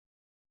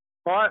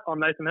Hi, I'm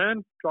Nathan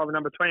Herne, driver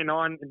number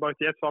 29 in both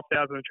the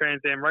S5000 and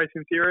Trans Am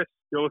Racing Series.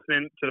 You're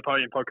listening to the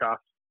Podium podcast.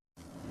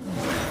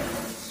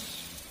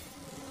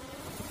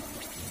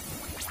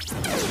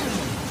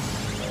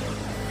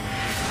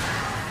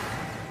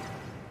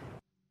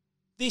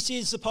 This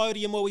is the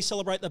Podium where we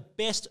celebrate the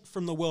best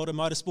from the world of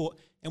motorsport.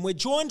 And we're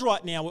joined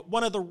right now with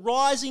one of the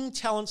rising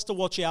talents to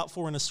watch out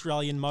for in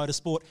Australian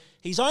motorsport.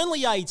 He's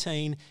only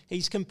 18.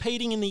 He's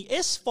competing in the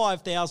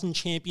S5000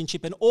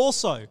 Championship and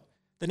also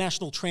the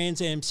National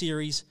Trans Am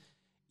Series.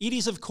 It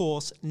is, of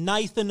course,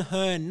 Nathan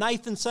Herne.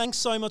 Nathan, thanks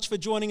so much for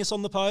joining us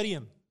on the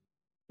Podium.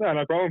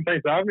 No problem.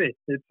 Thanks for having me.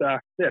 It's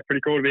pretty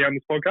cool to be on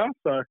this podcast.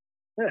 So,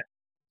 yeah.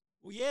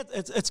 Well, yeah,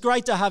 it's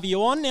great to have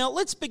you on. Now,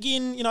 let's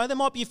begin. You know, there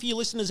might be a few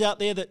listeners out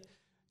there that,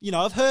 you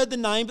know, I've heard the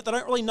name, but they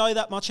don't really know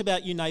that much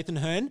about you, Nathan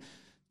Herne.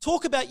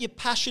 Talk about your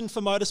passion for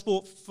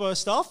motorsport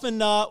first off,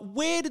 and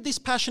where did this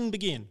passion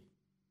begin?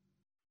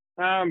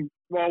 Well,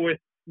 with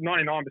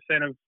 99%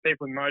 of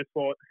people in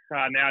motorsport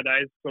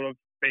nowadays sort of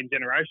been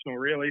generational,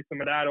 really. So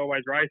my dad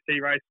always raced. He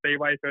raced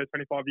Speedway for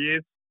 25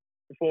 years.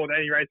 Before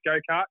then, he raced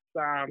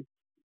go-karts.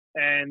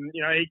 And,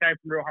 you know, he came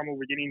from real humble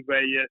beginnings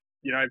where you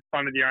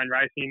funded your own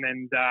racing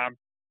and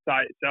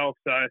start yourself.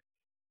 So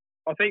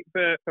I think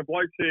for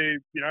blokes who,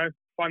 you know,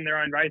 fund their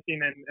own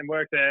racing and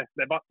work their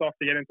butts off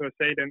to get into a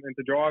seat and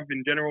to drive,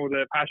 in general,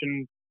 the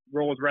passion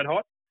roars red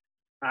hot.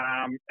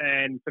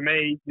 And for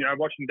me, you know,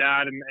 watching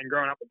Dad and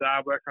growing up with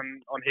Dad,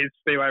 working on his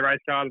Speedway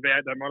race car, the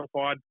V8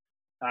 modified,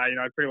 you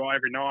know, pretty well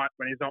every night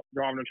when he's not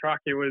driving a truck,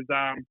 it was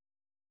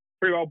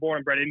pretty well born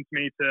and bred into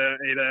me to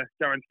either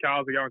go into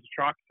cars or go into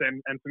trucks.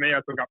 And for me,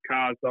 I took up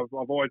cars. I've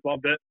always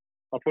loved it.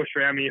 I pushed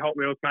around me Hot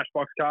Wheels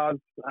Matchbox cars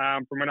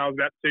from when I was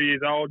about 2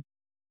 years old.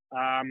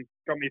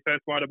 Got my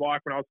first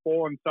motorbike when I was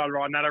 4 and started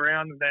riding that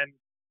around. And then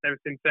ever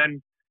since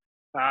then,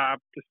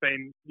 just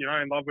been, you know,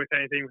 in love with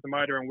anything with a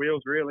motor and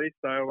wheels, really.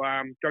 So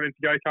got into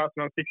go-karts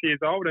when I was 6 years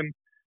old, and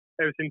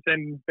ever since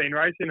then been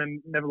racing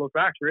and never looked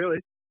back, really.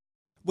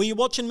 Were you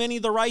watching many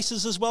of the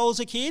races as well as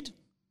a kid?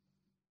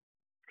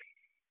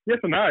 Yes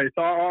and no.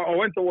 So I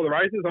went to all the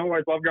races. I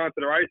always loved going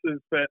to the races,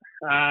 but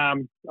I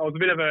was a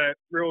bit of a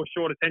real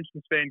short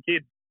attention span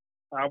kid.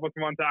 I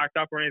wasn't one to act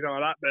up or anything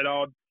like that, but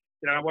I'd,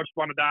 you know, watch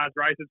one of Dad's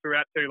races for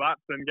about 2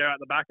 laps and go out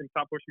the back and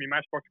start pushing me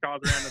Matchbox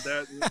cars around the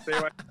dirt and the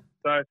speedway.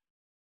 So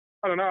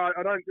I don't know.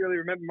 I don't really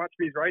remember much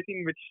of his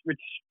racing, which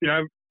you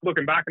know,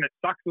 looking back and it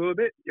sucks a little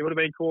bit. It would have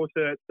been cool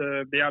to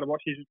be able to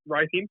watch his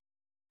racing.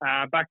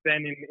 Back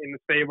then in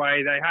the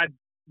speedway, they had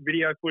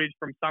video footage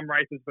from some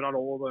races, but not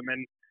all of them.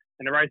 And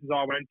the races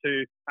I went to,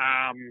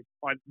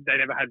 they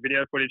never had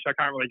video footage. So I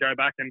can't really go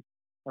back and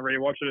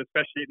rewatch it,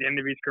 especially at the end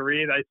of his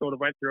career. They sort of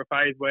went through a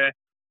phase where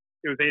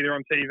it was either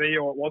on TV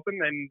or it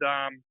wasn't, and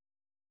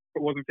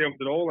it wasn't filmed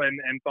at all. And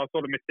so I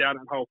sort of missed out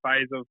on that whole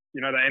phase of,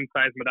 you know, the end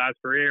phase of my dad's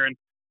career. And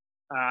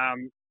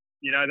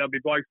you know, there'll be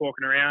blokes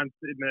walking around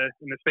in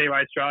the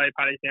Speedway Australia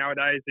paddock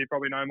nowadays who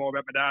probably know more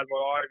about my dad than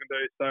what I even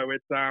do. So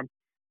it's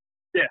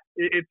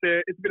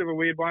it's a bit of a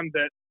weird one,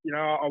 but you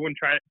know, I wouldn't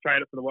trade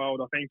it for the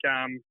world. I think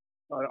I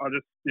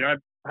just, you know,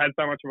 had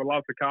so much of a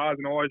love for cars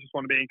and always just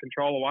want to be in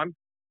control of one.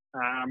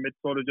 It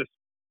sort of just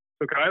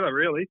took over,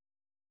 really.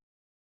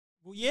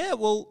 Well, yeah.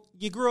 Well,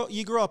 you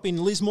grew up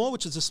in Lismore,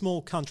 which is a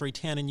small country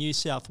town in New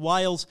South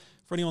Wales.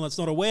 For anyone that's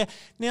not aware,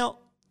 now.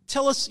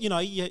 Tell us, you know,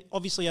 you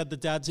obviously had the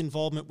dad's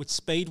involvement with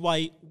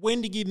Speedway.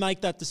 When did you make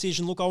that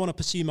decision? Look, I want to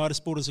pursue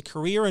motorsport as a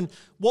career, and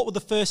what were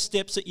the first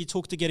steps that you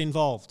took to get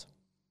involved?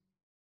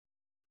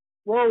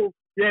 Well,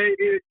 yeah,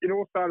 it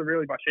all started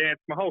really by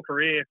chance. My whole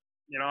career,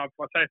 you know, I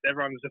say to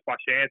everyone, it's just by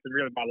chance and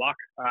really by luck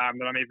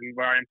that I'm even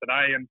where I am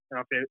today, and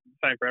I feel the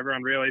same for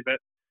everyone, really. But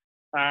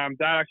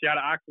Dad actually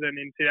had an accident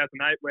in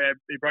 2008 where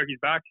he broke his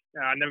back,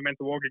 never meant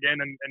to walk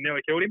again, and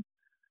nearly killed him.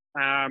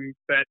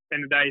 But at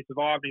the end of the day, he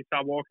survived and he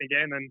started walking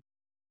again, and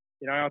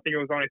you know, I think it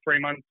was only 3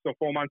 months or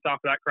 4 months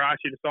after that crash,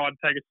 he decided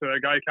to take us to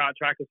a go-kart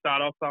track to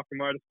start off after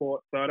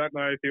motorsport. So I don't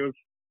know if he was,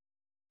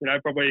 you know,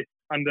 probably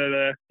under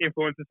the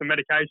influence of some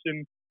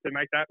medication to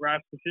make that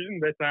rash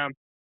decision. But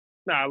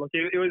no, look,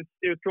 it was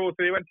cool.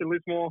 So he went to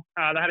Lismore.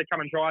 They had a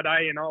come and try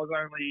day, and I was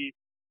only,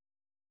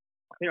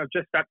 I think I was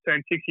just about to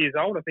turn 6 years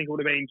old. I think it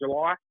would have been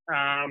July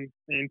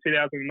in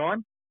 2009.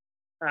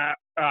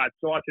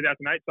 July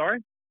 2008, sorry.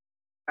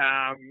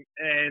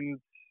 And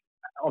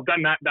I've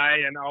done that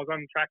day, and I was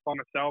on the track by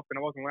myself, and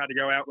I wasn't allowed to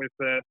go out with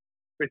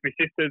my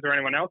sisters or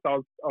anyone else. I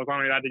was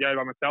only allowed to go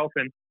by myself,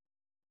 and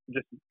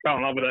just fell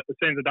in love with it. As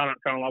soon as I done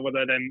it, fell in love with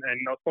it, and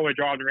I was probably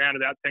driving around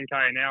about 10k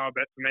an hour.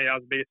 But for me, that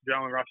was the biggest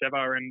adrenaline rush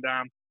ever. And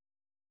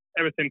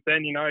ever since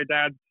then, you know,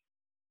 Dad's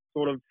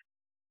sort of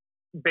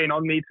been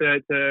on me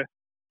to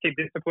keep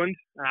disciplined.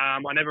 I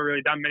never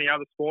really done many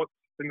other sports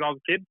since I was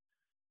a kid.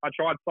 I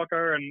tried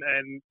soccer and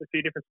a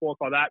few different sports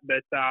like that,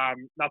 but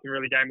nothing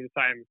really gave me the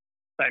same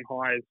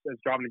high as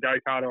driving a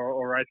go-kart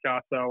or a race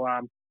car. So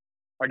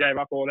I gave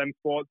up all them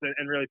sports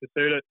and really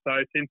pursued it. So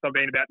since I've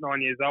been about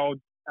 9 years old,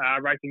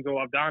 racing's all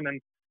I've done.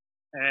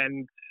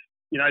 And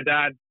you know,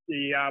 Dad,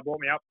 he brought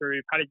me up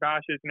through paddock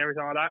bashes and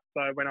everything like that.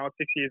 So when I was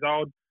 6 years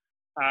old,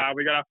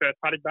 we got our first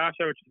paddock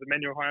basher, which is a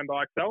manual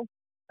Hyundai Excel.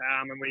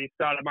 and we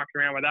started mucking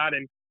around with that.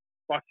 And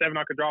by 7,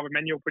 I could drive a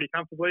manual pretty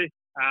comfortably.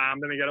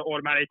 Then we got an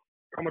automatic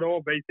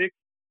Commodore V6,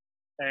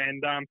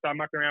 and started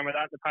mucking around with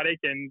that in the paddock.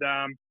 And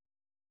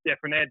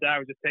from there, Dad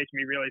was just teaching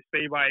me really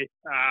speedway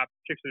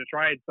tricks of the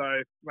trade.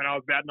 So when I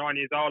was about 9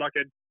 years old, I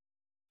could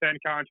turn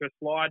the car into a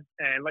slide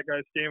and let go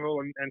of the steering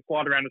wheel and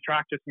slide around the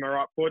track just with my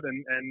right foot.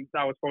 And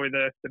that was probably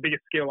the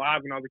biggest skill I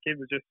had when I was a kid,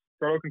 was just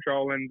throttle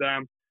control. And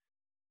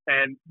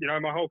you know,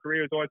 my whole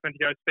career was always meant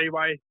to go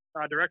speedway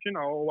direction.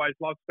 I always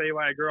loved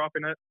speedway. I grew up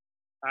in it.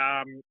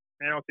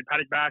 And obviously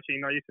paddock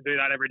bashing, I used to do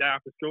that every day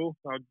after school.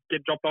 I'd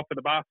get dropped off at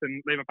the bus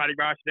and leave a paddock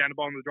basher down the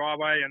bottom of the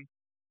driveway. And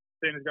as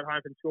soon as I got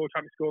home from school,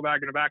 chuck my school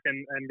bag in the back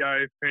and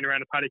go hoon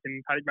around the paddock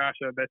and paddock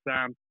basher. But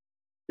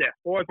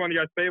always wanted to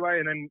go speedway,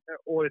 and then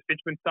all this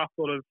Fitchman stuff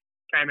sort of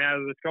came out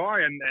of the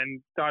sky and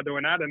started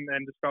doing that and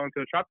just fell into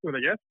the trap with it,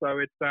 I guess. So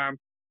it's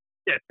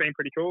it's been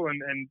pretty cool,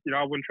 and you know,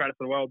 I wouldn't trade it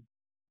for the world.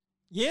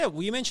 Yeah,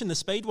 well, you mentioned the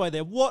speedway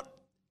there. What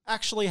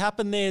actually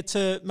happened there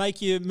to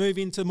make you move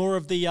into more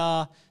of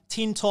the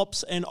tin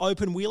tops and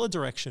open wheeler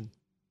direction?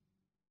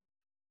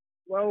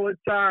 Well, it's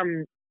so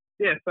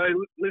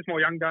Lismore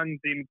Young Guns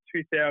in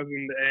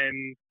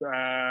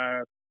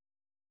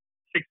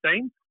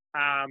 2016.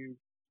 I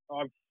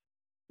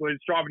was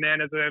driving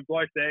down as a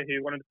bloke there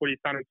who wanted to put his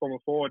son in Formula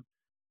Ford,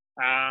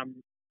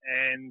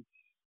 and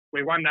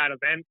we won that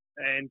event.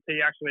 And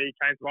he actually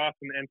came to us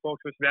and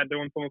talked to us about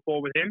doing Formula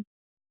Ford with him.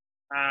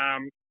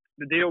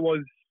 The deal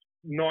was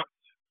not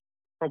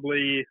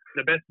probably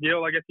the best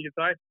deal, I guess you could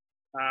say.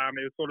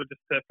 It was sort of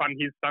just to fund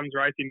his son's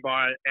racing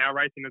by our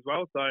racing as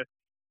well. So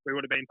we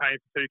would have been paying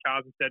for 2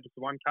 cars instead of just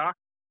one car.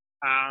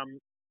 And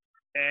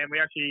we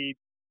actually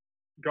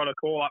got a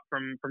call up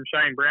from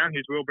Shane Brown,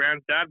 who's Will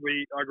Brown's dad.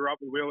 I grew up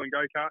with Will and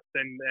go-karts,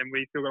 and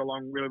we still got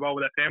along really well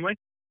with that family.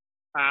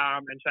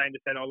 And Shane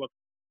just said, "Oh, look,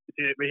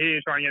 we're here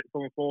trying to get the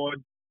Formula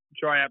Ford.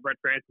 Try out Brett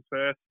Francis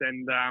first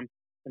and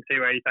see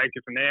where he takes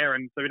it from there."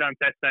 And so we done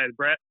test day with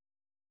Brett.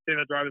 As soon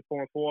as I drove the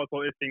Formula Ford, I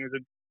thought this thing was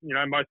the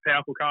most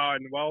powerful car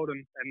in the world,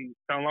 and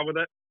fell in love with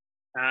it.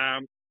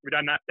 We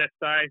done that test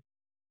day,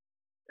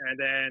 and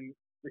then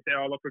we said,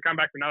 "Oh, look, we'll come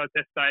back for another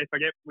test day. If I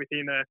get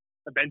within a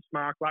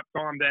benchmark lap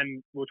time,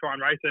 then we'll try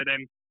and race it."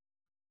 And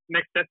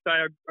next test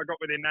day, I got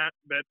within that,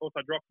 but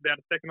also dropped about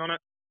a second on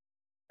it.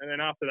 And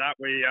then after that,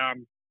 we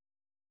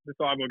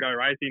decided we'll go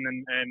racing.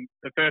 And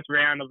the first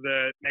round of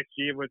the next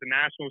year was a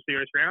national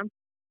series round.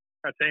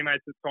 Our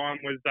teammates at the time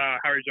was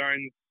Harry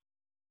Jones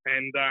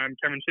and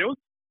Cameron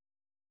Shields.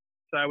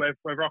 So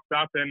we've rocked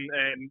up,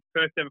 and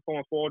first ever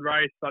Formula Ford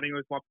race. I think it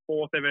was my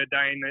 4th ever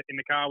day in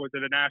the car, was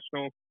at a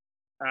national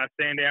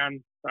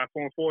stand-down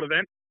Formula Ford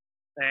event.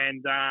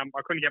 And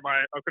I couldn't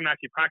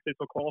actually practice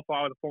or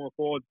qualify with the Formula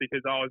Fords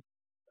because I was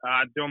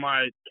doing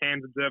my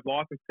CAMS observed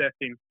license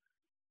testing.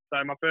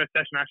 So my first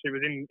session actually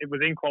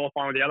was in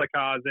qualifying with the other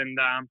cars, and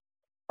I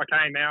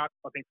came out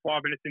I think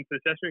 5 minutes into the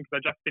session because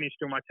I just finished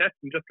doing my test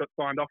and just got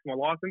signed off my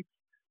license,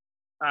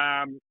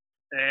 and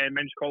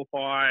managed to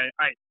qualify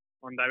 8th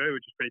on debut,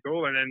 which is pretty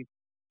cool. And then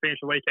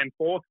finished the weekend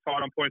 4th,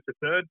 tied on points for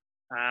 3rd.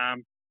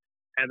 And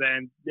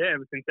then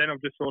ever since then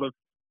I've just sort of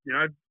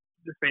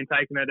just been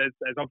taking it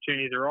as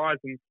opportunities arise.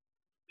 And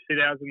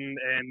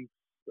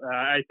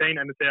 2018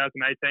 and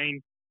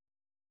 2018,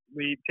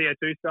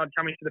 TO2 started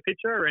coming to the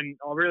picture, and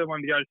I really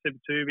wanted to go to Super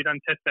 2. We done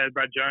test day with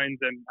Brad Jones,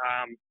 and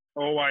I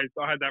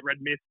had that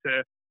red mist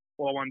to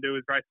all I wanted to do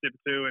was race Super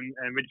 2,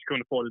 and we just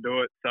couldn't afford to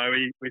do it. So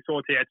we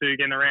saw TO2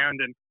 getting around,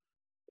 and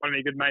one of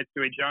my good mates,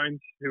 Dewey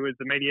Jones, who was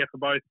the media for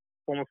both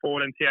Formula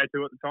Ford and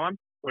TO2 at the time,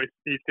 or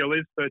he still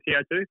is for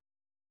TO2.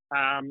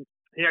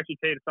 He actually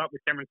teed us up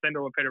with Cameron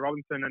Sendall and Peter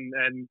Robinson,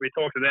 and we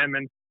talked to them.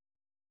 And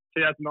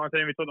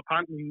 2019, we took the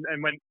punt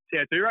and went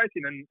TO2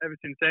 racing. And ever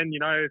since then,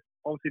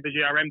 obviously the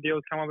GRM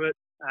deals come of it.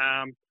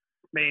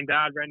 Me and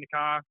Dad ran the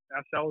car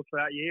ourselves for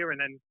that year, and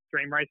then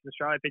Dream Racing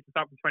Australia picked us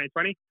up in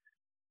 2020.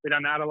 We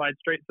done the Adelaide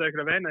Street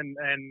Circuit event,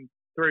 and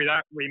through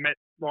that I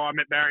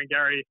met Barry and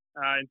Gary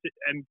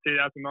in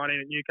 2019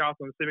 at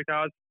Newcastle in the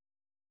supercars.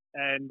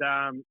 And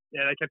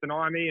they kept an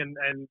eye on me, and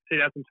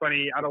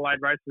 2020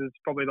 Adelaide race is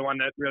probably the one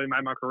that really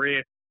made my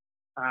career.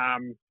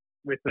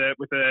 With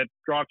the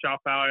drive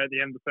shaft failure at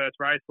the end of the first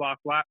race,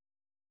 last lap,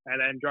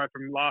 and then drove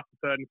from last to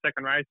third and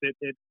second race.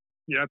 It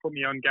put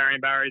me on Gary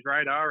and Barry's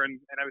radar, and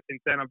ever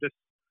since then I've just,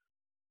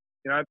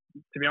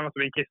 to be honest,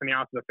 I've been kissing the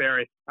ass of the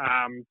fairy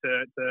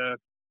to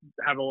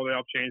have all the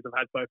opportunities I've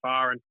had so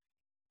far, and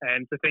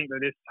to think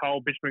that this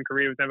whole Bitchman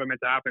career was never meant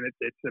to happen.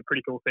 It's a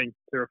pretty cool thing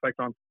to reflect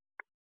on.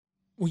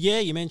 Well, yeah,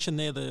 you mentioned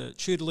there the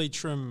tutelage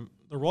from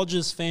the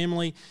Rogers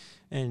family,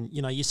 and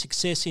your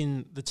success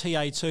in the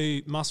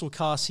TA2 muscle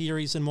car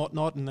series and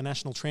whatnot, and the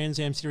National Trans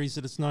Am series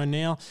that it's known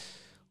now.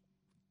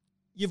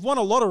 You've won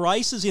a lot of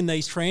races in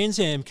these Trans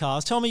Am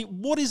cars. Tell me,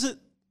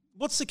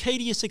 what's the key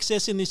to your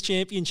success in this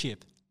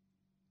championship?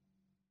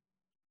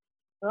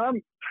 I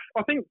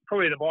think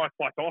probably the bias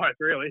by tires,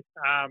 really.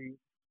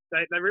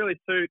 They really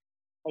suit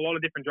a lot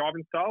of different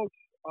driving styles.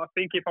 I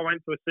think if I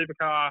went to a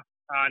supercar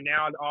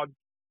now, I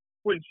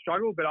wouldn't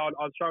struggle, but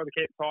I'd struggle to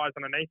keep tyres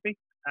underneath me.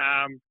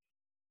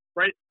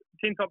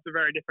 tin tops are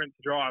very different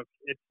to drive.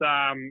 It's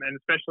and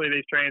especially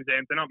these Trans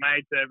Ams, they're not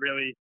made to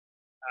really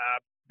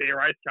be a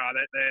race car.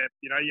 They're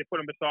you put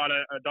them beside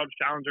a Dodge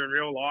Challenger in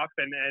real life,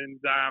 and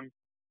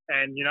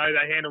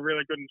they handle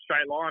really good in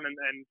straight line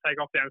and take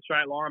off down a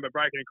straight line, but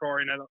braking and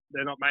coring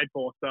they're not made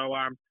for. So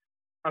I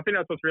think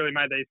that's what's really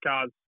made these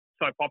cars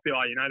so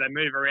popular. They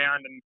move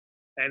around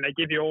and they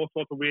give you all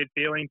sorts of weird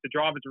feelings. The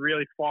drivers are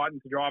really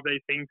fighting to drive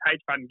these things.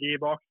 H-button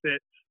gearbox.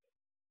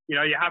 You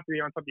have to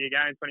be on top of your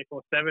game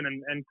 24/7.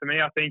 And for me,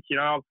 I think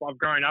I've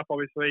grown up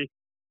obviously,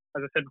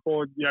 as I said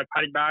before,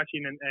 paddock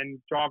bashing and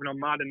driving on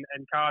mud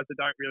and cars that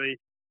don't really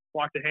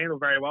like to handle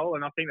very well.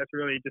 And I think that's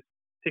really just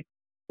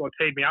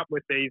teed me up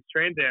with these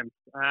Trans Ams.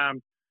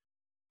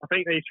 I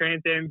think these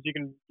Trans Ams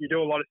you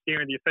do a lot of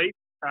steering with your feet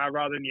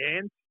rather than your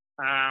hands.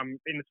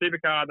 In the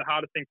supercar, the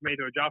hardest thing for me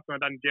to adjust when I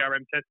done the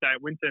GRM test day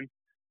at Winton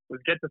was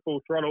get to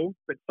full throttle,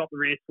 but stop the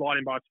rear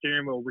sliding by a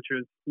steering wheel, which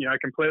was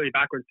completely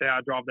backwards to how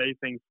I drive these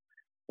things.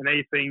 And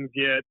these things,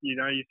 you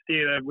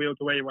steer the wheel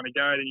to where you want to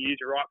go, and you use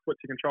your right foot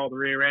to control the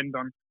rear end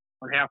on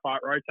how far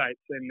it rotates.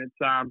 And it's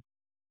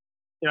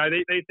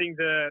these things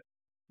are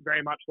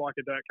very much like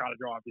a dirt car to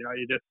drive.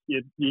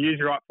 You use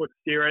your right foot to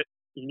steer it,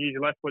 you can use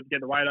your left foot to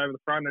get the weight over the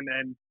front,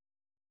 and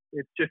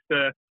it's just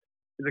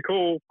it's a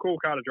cool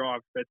car to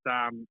drive. But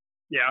I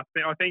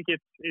think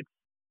it's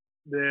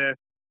the,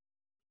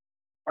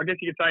 I guess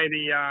you could say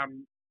the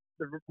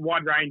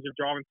wide range of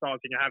driving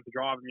styles you can have to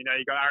drive them. You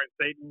got Aaron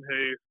Seaton,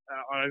 who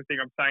I don't think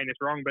I'm saying this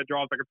wrong, but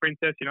drives like a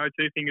princess. 2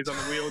 fingers on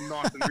the wheel,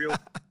 nice and real.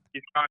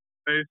 His car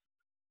moves.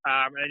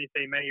 And then you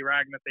see me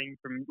ragging the thing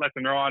from left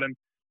and right, and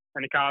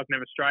the car's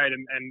never straight,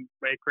 and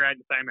we're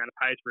creating the same amount of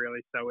pace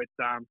really. So it's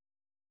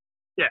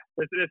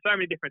there's so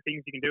many different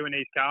things you can do in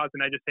these cars,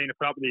 and they just seem to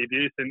put up with the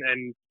abuse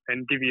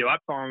and give you lap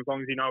time as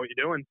long as you know what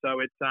you're doing.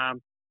 So it's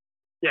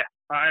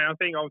I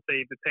think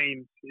obviously the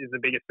team is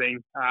the biggest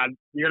thing.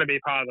 You got to be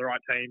part of the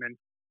right team, and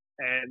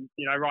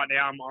right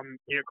now I'm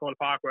here at Quarter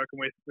Park working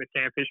with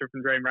Cam Fisher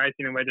from Dream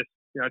Racing, and we're just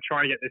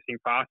trying to get this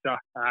thing faster.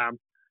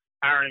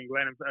 Aaron and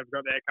Glenn have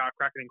got their car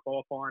cracking in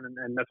qualifying,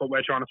 and that's what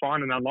we're trying to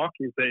find and unlock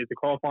is the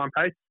qualifying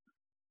pace.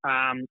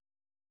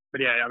 But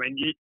yeah, I mean,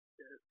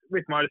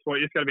 with motorsport,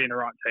 you just got to be in the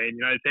right team.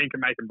 The team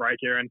can make and break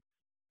you, and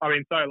I've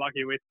been so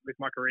lucky with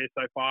my career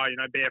so far.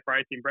 BF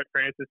Racing, Brett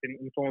Francis in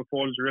Formula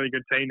Ford is a really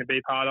good team to be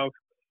part of.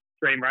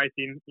 Dream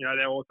Racing,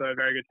 they're also a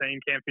very good team.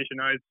 Cam Fisher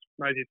knows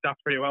his stuff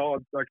pretty well.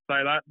 I'd like to say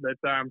that. But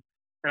and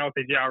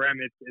obviously GRM,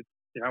 it's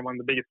one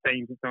of the biggest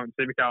teams. It's not in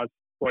supercars.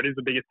 Well, it is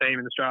the biggest team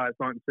in Australia. It's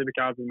not in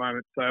supercars at the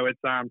moment. So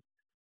it's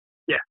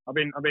I've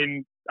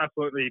been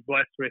absolutely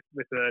blessed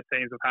with the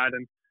teams I've had,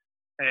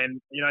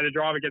 and the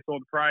driver gets all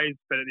the praise,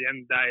 but at the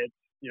end of the day, it's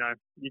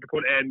you can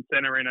put Ed and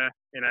Senna in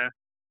a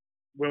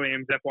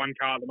Williams F1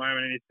 car at the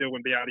moment, and he still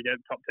wouldn't be able to get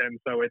top 10.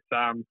 So it's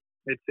at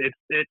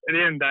the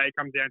end of the day, it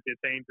comes down to your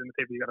teams and the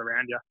people you got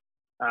around you,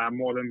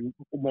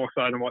 more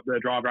so than what the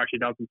driver actually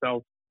does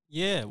themselves.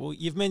 Yeah, well,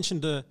 you've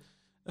mentioned a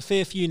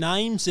fair few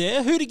names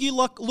there. Who did you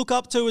look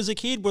up to as a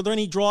kid? Were there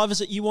any drivers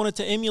that you wanted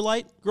to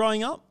emulate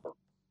growing up?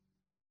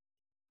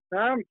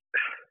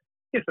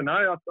 Yes and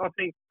no. I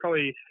think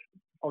probably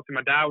obviously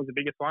my dad was the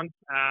biggest one.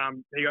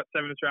 He got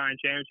 7 Australian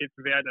championships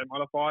in V8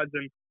 modifieds,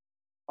 and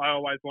I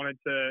always wanted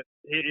to.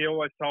 He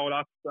always told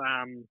us,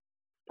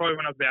 probably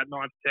when I was about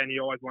 9 to 10, he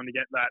always wanted to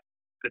get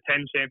the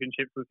 10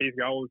 championships was his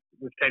goal,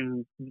 was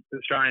 10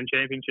 Australian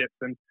championships.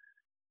 And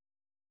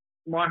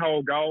my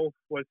whole goal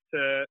was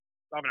to,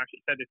 I haven't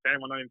actually said this to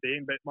anyone, not even to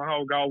him, but my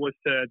whole goal was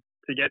to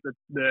get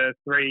the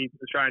 3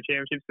 Australian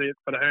championships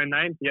for the Herne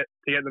name, to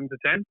get them to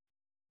 10.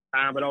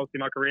 But obviously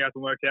my career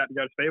hasn't worked out to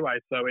go to Speedway.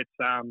 So it's,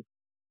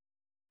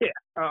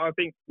 I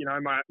think,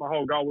 my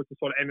whole goal was to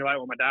sort of emulate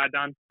what my dad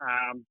done,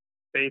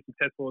 be as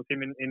successful as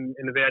him in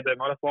the V8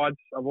 modifieds.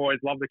 I've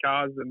always loved the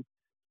cars, and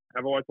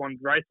I've always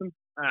wanted to race them.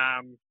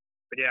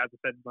 But yeah, as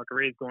I said, my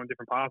career's gone a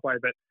different pathway.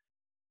 But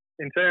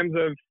in terms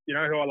of, who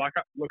I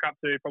look up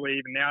to probably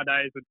even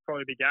nowadays would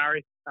probably be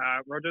Gary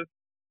Rogers.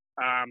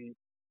 And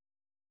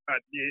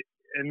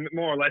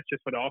more or less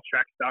just for the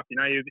off-track stuff. He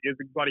was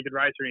a bloody good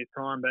racer in his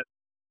time, but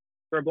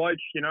for a bloke,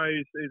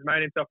 who's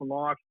made himself in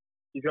life,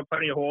 he's got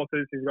plenty of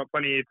horses, he's got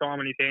plenty of time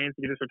on his hands.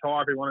 He could just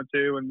retire if he wanted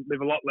to and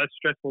live a lot less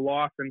stressful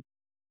life and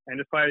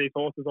just play with his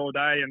horses all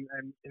day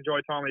and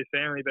enjoy time with his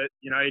family. But,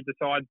 he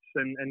decides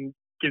and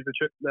gives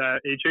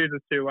he chooses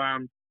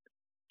to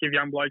give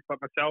young blokes like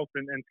myself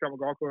and Scott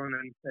McLaughlin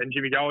and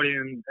Jimmy Goldie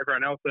and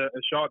everyone else a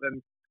shot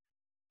and,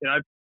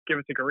 give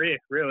us a career,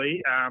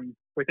 really.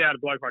 Without a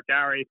bloke like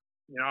Gary,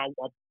 I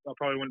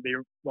probably wouldn't be,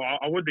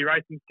 I would be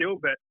racing still,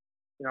 but,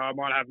 I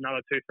might have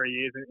another 2-3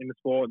 years in the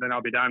sport, then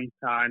I'll be done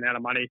and out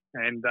of money.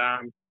 And,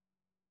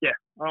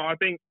 I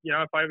think,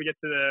 if I ever get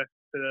to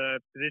the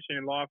position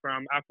in life where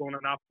I'm affluent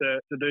enough to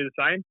do the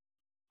same,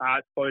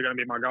 it's probably going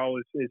to be my goal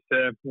is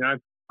to,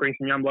 bring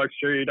some young blokes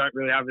through who don't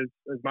really have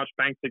as much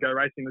bank to go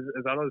racing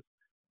as others.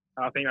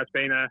 I think that's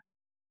been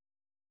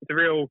it's a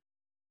real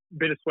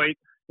bittersweet,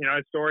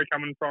 story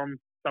coming from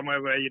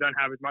somewhere where you don't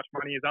have as much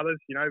money as others.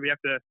 We have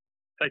to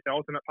take the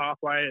alternate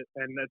pathway,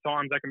 and at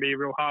times that can be a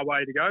real hard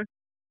way to go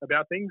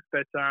about things.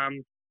 But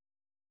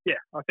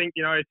yeah, I think,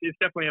 it's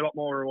definitely a lot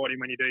more rewarding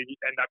when you do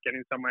end up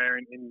getting somewhere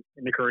in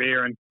the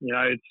career, and,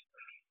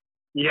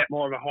 you get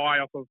more of a high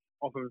off of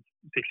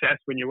success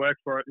when you work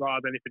for it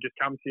rather than if it just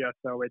comes to you.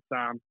 So it's,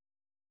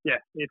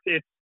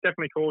 it's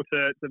definitely cool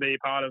to be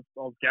a part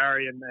of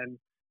Gary and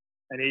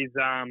his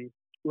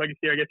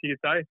legacy, I guess you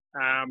could say.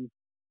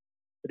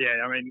 But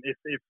yeah, I mean,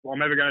 if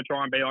I'm ever going to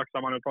try and be like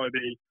someone, it'll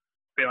probably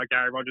be like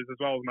Gary Rogers, as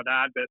well as my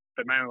dad,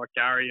 but mainly like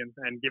Gary,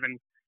 and giving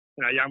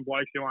young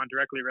blokes who aren't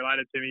directly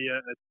related to me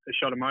a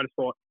shot of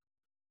motorsport.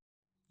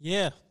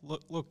 Yeah,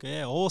 look,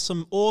 yeah,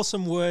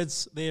 awesome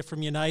words there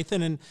from you,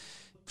 Nathan, and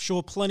I'm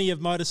sure plenty of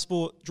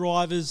motorsport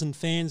drivers and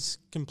fans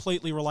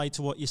completely relate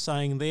to what you're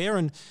saying there.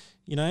 And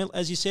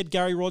as you said,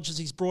 Gary Rogers,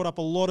 he's brought up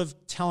a lot of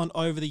talent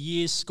over the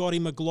years. Scotty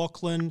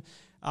McLaughlin,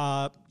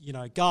 Garth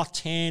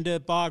Tander,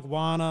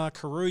 Bargwana,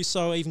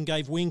 Caruso, even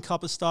gave Wing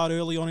Cup a start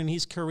early on in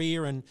his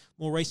career, and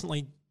more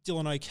recently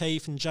Dylan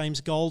O'Keefe and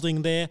James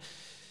Golding there.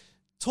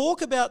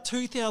 Talk about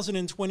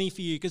 2020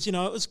 for you, because, it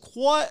was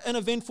quite an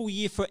eventful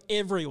year for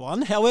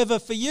everyone. However,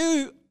 for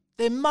you,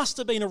 there must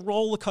have been a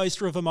roller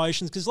coaster of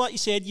emotions, because like you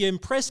said, you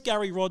impressed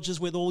Gary Rogers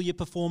with all your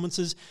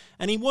performances,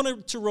 and he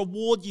wanted to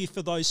reward you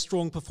for those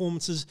strong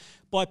performances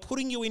by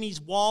putting you in his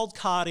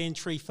wildcard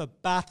entry for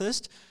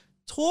Bathurst.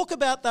 Talk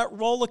about that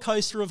roller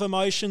coaster of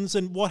emotions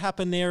and what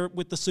happened there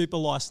with the super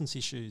license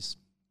issues.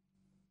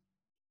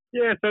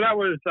 Yeah, so that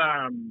was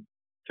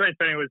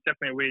 2020 was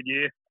definitely a weird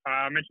year.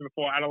 I mentioned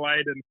before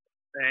Adelaide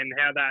and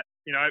how that,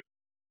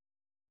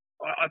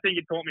 I think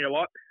it taught me a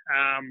lot.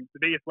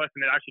 The biggest lesson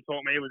it actually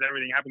taught me was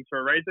everything happens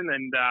for a reason,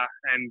 and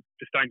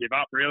just don't give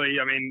up, really.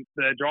 I mean,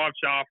 the drive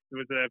shaft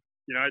was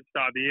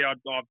start of the year, I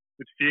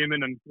was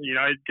fuming, and,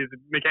 because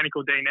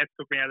mechanical DNS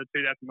took me out of the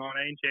 2019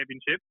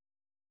 championship.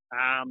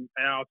 And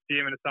I was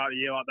fuming to start the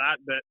year like that,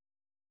 but,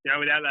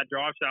 without that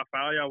drive shaft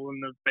failure, I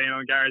wouldn't have been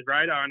on Gary's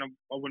radar, and I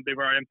wouldn't be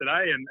where I am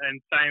today. And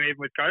same even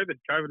with COVID.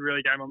 COVID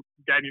really gave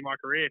me my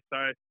career.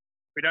 So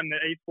we done the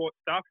esports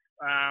stuff.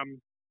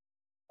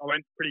 I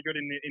went pretty good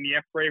in the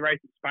F3 race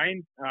at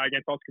Spain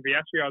against Oscar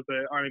Piastri. I was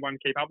the only one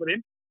to keep up with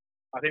him.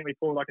 I think we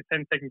pulled like a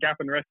 10-second gap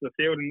in the rest of the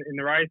field in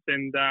the race,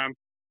 and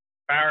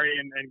Barry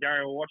and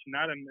Gary were watching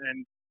that,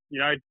 and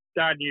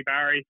Dad knew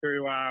Barry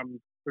through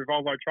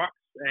Volvo Trucks,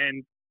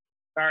 and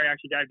Barry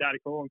actually gave Dad a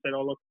call and said,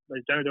 "Oh, look,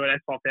 he's going to do an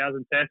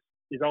S5000 test.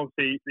 He's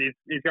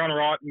going all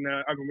right in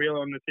the open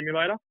wheel on the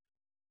simulator.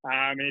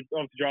 And he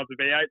obviously drives the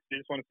V8, so you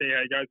just want to see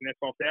how he goes in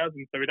S5000.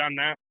 So we done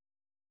that,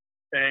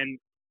 and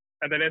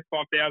at that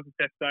S5000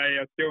 test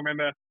day, I still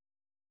remember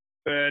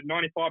for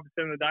 95%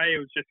 of the day, it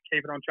was just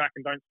keep it on track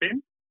and don't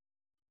spin.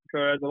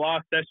 For the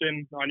last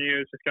session, I knew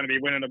it was just going to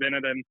be winning a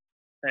minute,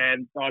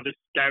 and I just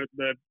gave it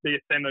the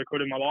biggest send I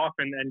could in my life,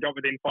 and got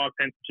within 5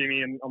 tenths of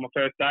Jimmy on my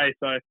first day.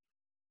 So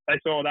they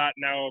saw that,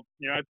 and they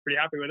were, pretty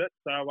happy with it.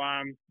 So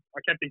I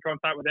kept in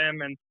contact with them,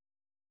 and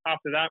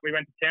after that, we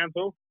went to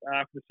Townsville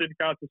for the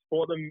supercars to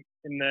support them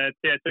in the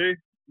Tier 2.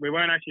 We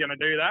weren't actually going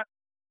to do that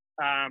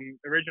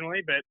originally,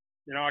 but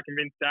I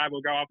convinced Dad we'll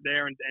go up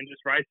there and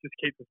just race, just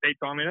keep the seat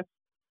time in us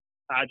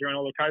during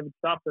all the COVID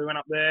stuff. So we went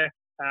up there,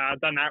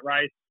 done that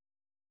race,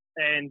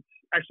 and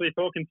actually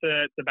talking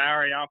to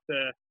Barry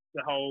after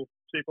the whole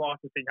super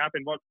license thing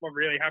happened. What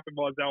really happened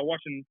was they were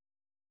watching.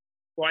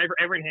 Well,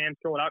 every hand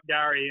called up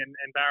Gary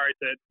and Barry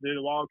to do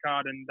the wild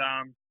card, and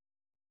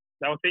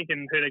they were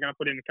thinking who they're going to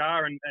put in the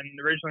car, and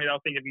originally they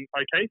were thinking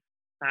O'Keefe,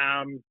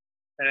 and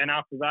then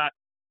after that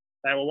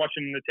they were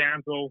watching the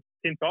Townsville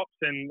tin tops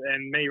and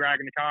me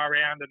ragging the car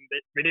around, and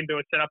we didn't do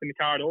a setup in the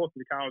car at all, so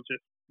the car was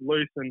just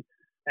loose, and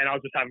I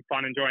was just having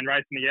fun enjoying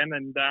racing again,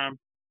 and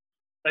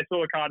they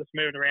saw the car just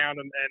moving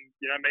around, and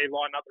me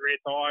lining up the rear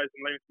tyres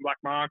and leaving some black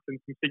marks and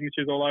some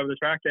signatures all over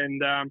the track,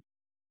 and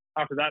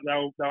after that they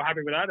were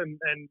happy with that, and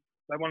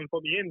they wanted to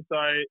put me in. So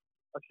I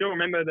still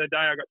remember the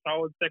day I got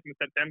told, 2nd of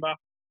September,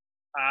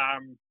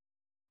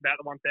 about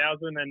the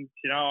 1000, and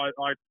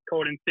I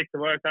called in sick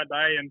to work that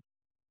day, and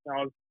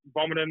I was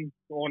vomiting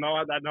all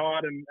night that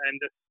night, and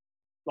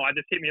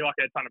just hit me like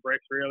a ton of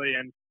bricks, really.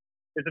 And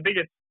it's the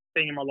biggest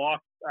thing in my life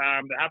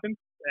that happened.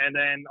 And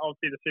then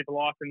obviously the super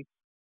license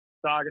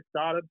saga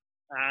started,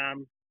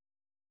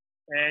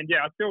 and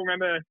yeah, I still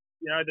remember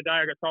the day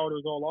I got told it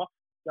was all off.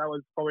 That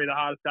was probably the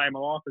hardest day of my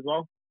life as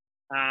well.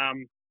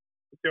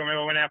 I still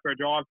remember I went out for a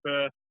drive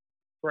for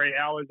 3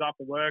 hours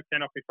after work,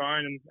 turned off my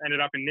phone, and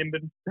ended up in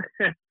Nimbin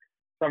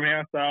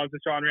somehow. So I was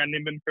just driving around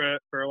Nimbin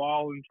for a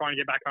while and trying to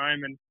get back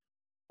home, and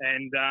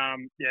then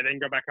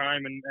got back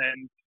home and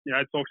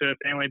talk to the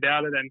family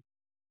about it. And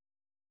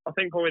I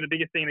think probably the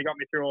biggest thing that got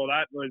me through all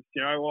that was,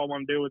 all I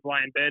wanted to do was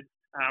lay in bed.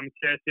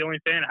 Share a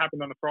ceiling fan. It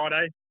happened on a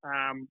Friday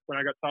when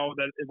I got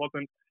told that it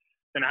wasn't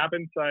going to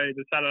happen. So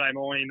the Saturday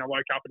morning, I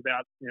woke up at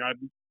about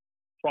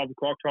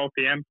 12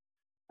 p.m.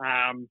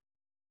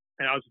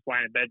 And I was just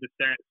laying in bed, just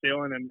staring at the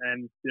ceiling,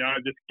 and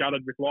just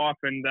gutted with life.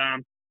 And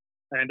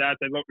Dad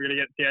said, "Look, we're going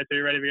to get the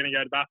TO2 ready. We're going to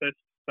go to Bathurst.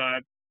 So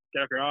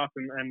get off your ass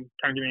and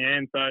come give me a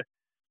hand." So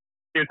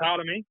it was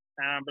hard on me,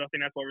 but I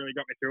think that's what really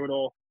got me through it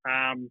all.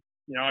 I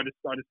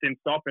just didn't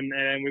stop, and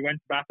we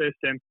went to Bathurst,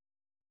 and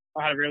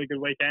I had a really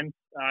good weekend.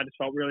 I just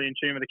felt really in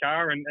tune with the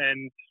car, and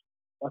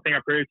I think I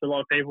proved to a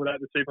lot of people that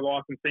the super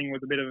license thing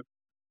was a bit of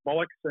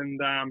bollocks, and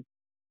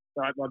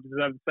so I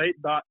deserve the seat.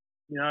 But,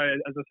 you know,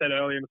 as I said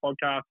earlier in the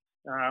podcast,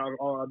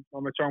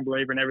 I'm a strong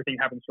believer in everything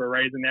happens for a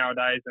reason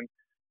nowadays, and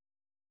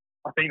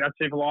I think that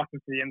super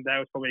license at the end of the day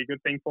was probably a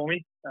good thing for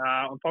me.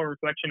 On top of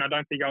reflection, I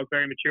don't think I was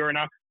very mature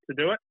enough to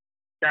do it.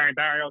 Gary and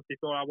Barry obviously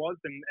thought I was,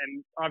 and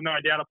I've no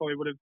doubt I probably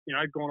would have, you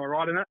know, gone all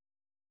right in it.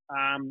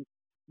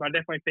 But I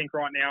definitely think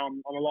right now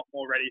I'm a lot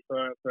more ready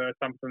for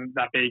something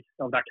that big,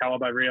 of that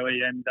caliber,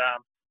 really. And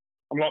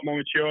I'm a lot more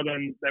mature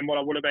than what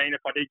I would have been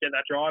if I did get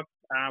that drive.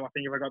 I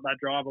think if I got that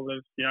drive, I would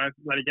have, you know,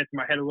 let it get to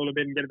my head a little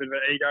bit and get a bit of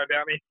an ego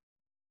about me.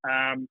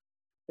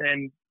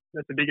 And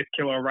that's the biggest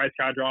killer of race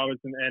car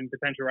drivers and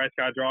potential race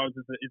car drivers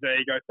is the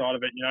ego side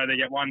of it. You know, they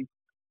get one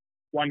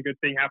good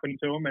thing happen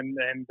to them and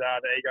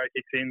the ego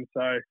kicks in. So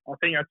I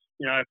think that's,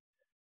 you know,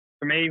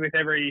 for me, with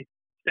every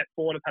step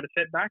forward, I've had a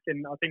setback,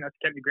 and I think that's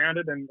kept me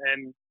grounded, and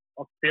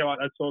I feel like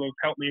that sort of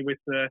helped me with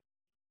the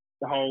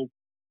whole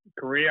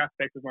career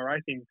aspect of my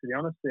racing, to be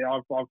honest.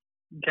 I've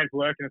kept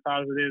working as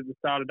hard as it is at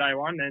the start of day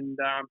one, and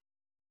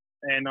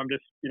I'm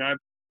just, you know,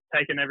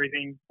 taking every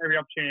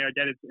opportunity I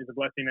get is a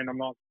blessing, and I'm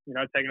not, you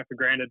know, taking it for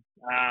granted.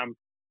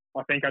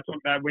 I think I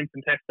took that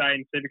Winston Test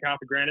day in Supercar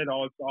for granted. I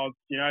was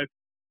you know,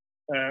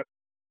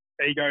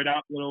 egoed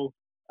up little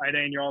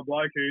 18-year-old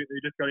bloke who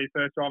just got his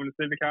first drive in a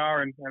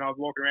supercar, and I was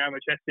walking around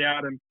with my chest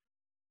out, and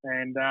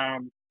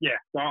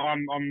so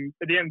I'm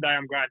at the end of the day,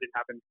 I'm glad it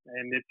happened,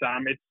 and it's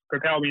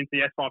propelled me into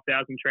the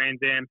S5000 Trans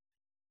Am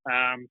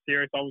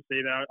series,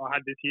 obviously, that I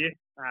had this year,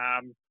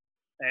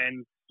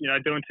 and you know,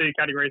 doing 2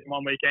 categories in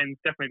one weekend has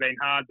definitely been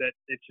hard. That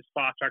it's just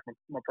fast tracked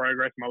my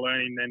progress, my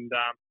learning, and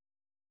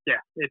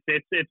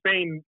it's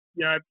been,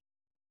 you know,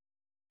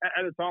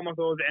 at the time I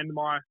thought it was the end of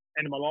my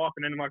life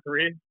and end of my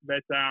career,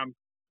 but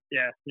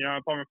you know,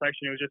 upon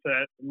reflection, it was just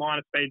a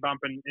minor speed bump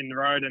in the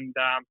road, and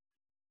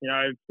you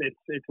know,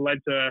 it's led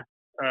to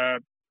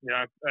you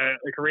know,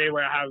 a career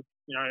where I have,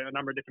 you know, a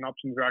number of different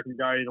options where I can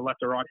go either left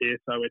or right here.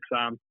 So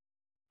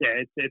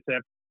it's a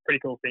pretty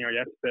cool thing, I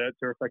guess,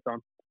 to reflect on.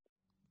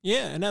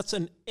 Yeah, and that's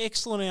an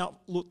excellent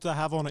outlook to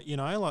have on it, you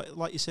know,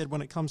 like you said,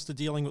 when it comes to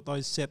dealing with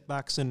those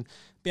setbacks and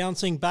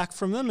bouncing back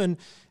from them. And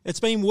it's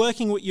been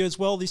working with you as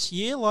well this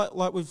year.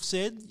 Like we've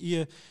said,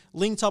 you're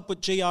linked up with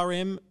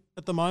GRM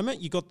at the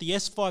moment. You got the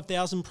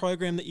S5000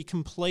 program that you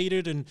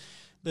completed and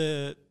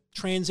the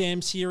Trans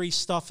Am Series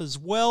stuff as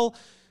well.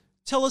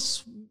 Tell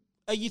us,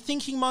 are you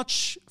thinking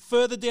much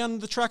further down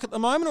the track at the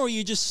moment, or are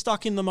you just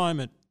stuck in the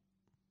moment?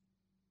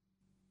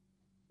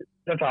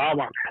 That's a hard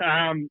one.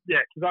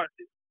 Because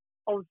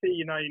obviously,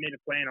 you know, you need a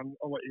plan on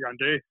what you're going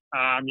to do.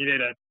 You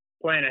need a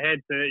plan ahead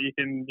so that you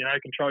can, you know,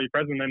 control your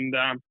present. And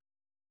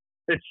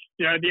it's,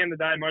 you know, at the end of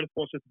the day,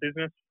 motorsport's just a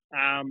business,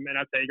 and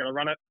that's how you got to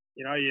run it.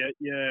 You know,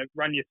 you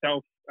run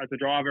yourself as a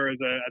driver, as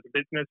a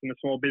business, and a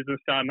small business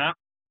starting up.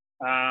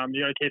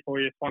 You got to keep all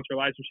your sponsor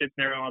relationships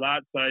and everything like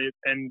that. So,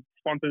 and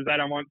sponsors, they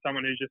don't want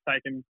someone who's just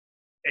taking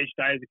each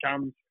day as it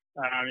comes.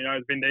 You know,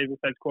 as Vin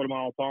Diesel says, quarter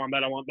mile time. They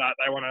don't want that.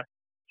 They want to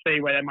see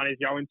where their money's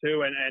going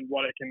to and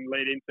what it can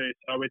lead into.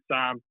 So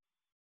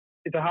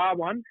it's a hard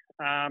one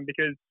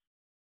because,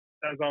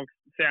 as I've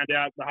found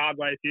out the hard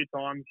way a few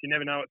times, you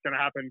never know what's going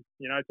to happen.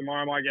 You know,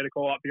 tomorrow I might get a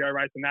call up to go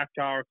race a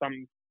NASCAR or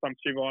some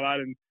stupid like that,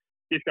 and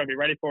you just got to be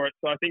ready for it.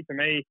 So I think for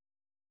me,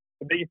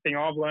 the biggest thing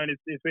I've learned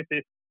is with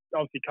this,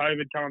 obviously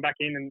COVID coming back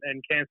in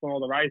and cancelling all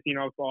the racing,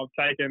 I've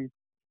taken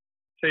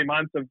 2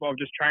 months of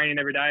just training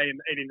every day and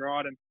eating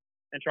right and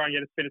trying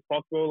to get as fit as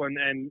possible and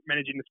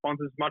managing the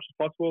sponsors as much as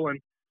possible, and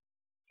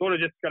sort of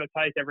just got to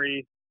take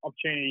every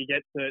opportunity you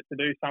get to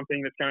do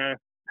something that's going to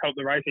help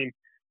the racing.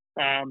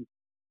 I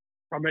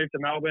moved to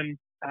Melbourne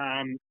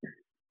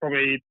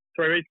probably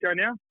 3 weeks ago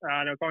now,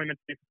 and I was only meant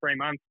to be for 3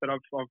 months, but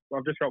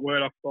I've just got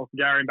word off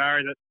Gary and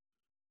Barry that,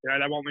 you know,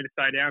 they want me to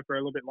stay down for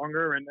a little bit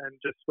longer and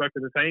just work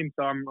with the team.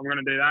 So I'm going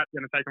to do that. I'm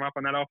going to take them up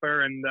on that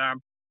offer and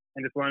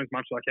just learn as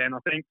much as I can.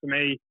 I think for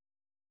me,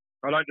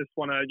 I don't just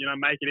want to, you know,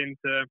 make it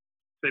into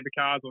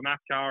supercars or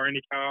NASCAR or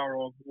IndyCar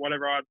or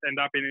whatever I end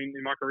up in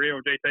my career,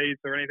 or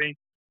GTs or anything.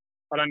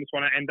 I don't just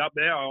want to end up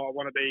there. I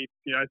want to be,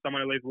 you know,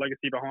 someone who leaves a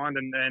legacy behind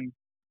and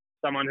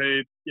someone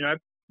who, you know,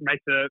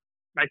 makes a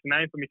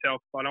name for myself.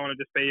 I don't want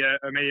to just be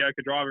a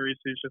mediocre driver who's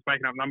just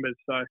making up numbers.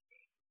 So at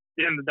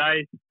the end of the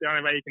day, the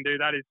only way you can do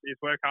that is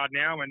work hard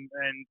now. And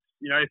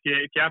you know, if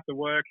you have to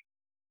work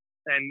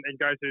and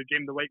go to the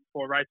gym the week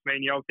before a race,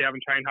 you obviously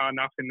haven't trained hard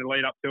enough in the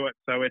lead up to it.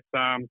 So it's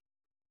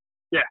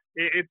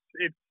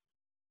it's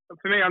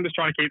for me, I'm just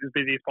trying to keep as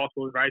busy as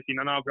possible with racing.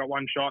 I know I've got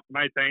one shot.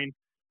 I'm 18.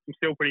 I'm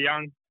still pretty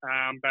young,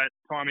 but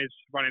time is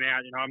running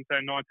out. You know, I'm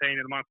turning 19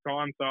 in a month's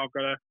time, so I've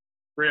got to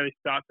really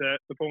start to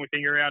pull my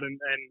finger out and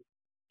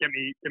get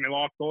my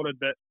life sorted.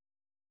 But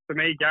for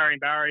me, Gary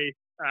and Barry,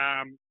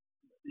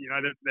 you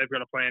know, they've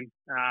got a plan,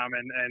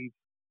 and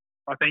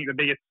I think the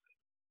biggest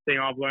thing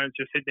I've learned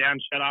is just sit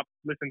down, shut up,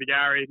 listen to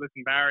Gary,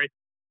 listen to Barry,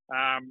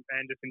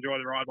 and just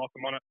enjoy the ride whilst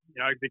I'm on it. You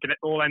know, it could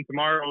all end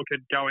tomorrow, or it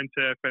could go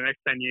into for the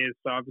next 10 years.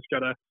 So I've just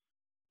got to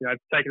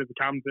take it as it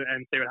comes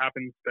and see what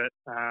happens. But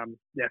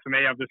for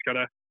me, I've just got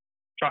to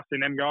trust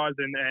in them guys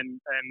and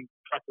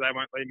trust that they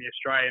won't lead me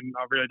astray. And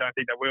I really don't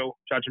think they will,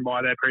 judging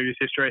by their previous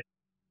history.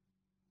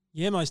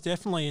 Yeah, most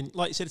definitely. And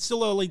like you said, it's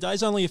still early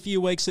days, only a few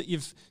weeks that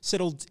you've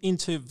settled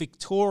into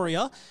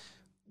Victoria.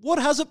 What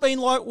has it been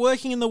like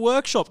working in the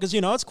workshop? Because,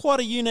 it's quite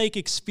a unique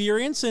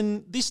experience,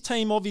 and this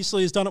team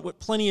obviously has done it with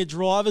plenty of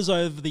drivers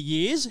over the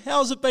years.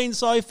 How's it been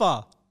so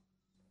far?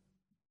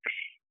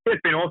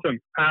 It's been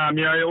awesome.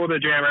 All the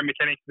GRM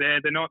mechanics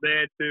there, they're not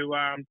there to,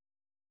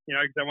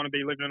 because they want to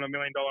be living in $1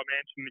 million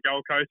mansion in the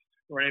Gold Coast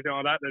or anything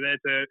like that. They're there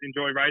to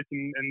enjoy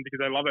racing and because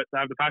they love it, they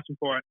have the passion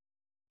for it.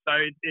 So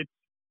it's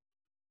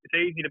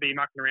easy to be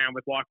mucking around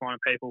with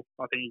like-minded people,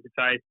 I think you could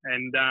say.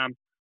 And,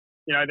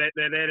 they're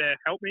there to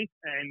help me.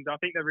 And I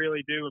think they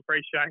really do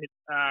appreciate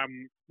they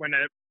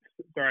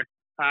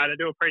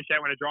do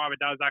appreciate when a driver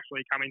does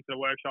actually come into the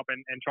workshop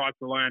and tries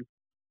to learn.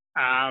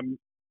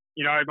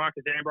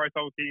 Marcos Ambrose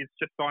obviously is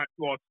just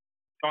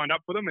signed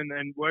up for them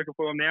and working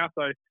for them now.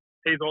 So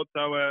he's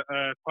also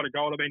a pot of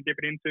gold I've been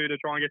dipping into to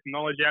try and get some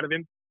knowledge out of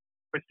him.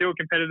 We're still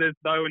competitors,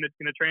 though, in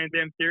the Trans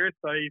Am series.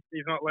 So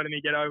he's not letting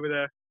me get over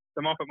the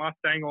Moffat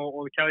Mustang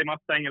or the Kelly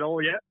Mustang at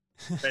all yet.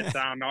 But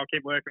I'll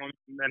keep working on it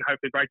and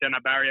hopefully break down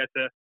that barrier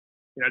to,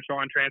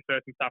 try and transfer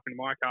some stuff into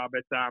my car.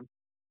 But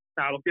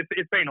look,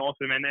 it's been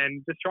awesome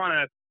and just trying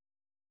to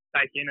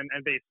take in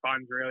and be a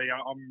sponge, really.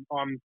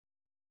 I'm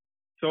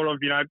sort of,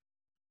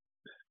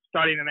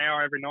 studying an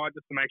hour every night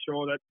just to make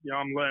sure that,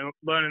 I'm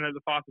learning at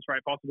the fastest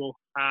rate possible.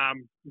 I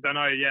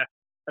know,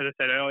 as I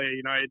said earlier,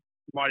 it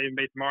might even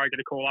be tomorrow I get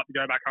a call up to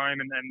go back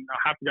home and I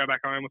have to go back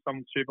home with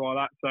something stupid like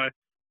that. So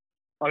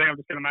I think I'm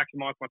just going to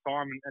maximise my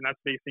time, and that's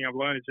the biggest thing I've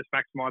learned is just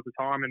maximise the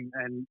time and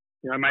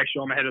make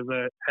sure I'm ahead of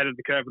the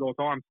curve at all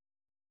times.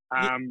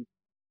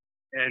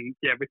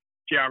 With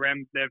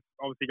GRM, they've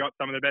obviously got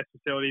some of the best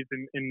facilities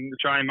in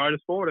Australian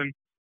motorsport, and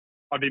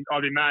I'd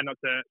be mad not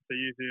to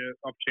use the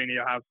opportunity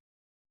I have.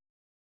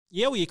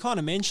 Yeah, well, you kind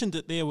of mentioned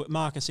it there with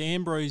Marcos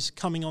Ambrose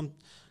coming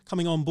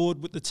on board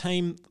with the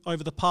team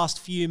over the past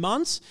few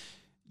months.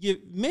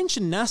 You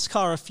mentioned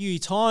NASCAR a few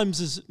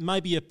times as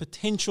maybe a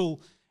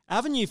potential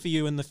avenue for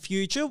you in the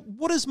future.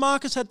 What has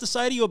Marcos had to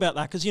say to you about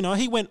that? Because,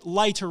 he went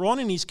later on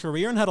in his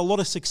career and had a lot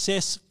of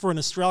success for an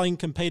Australian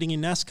competing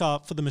in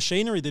NASCAR for the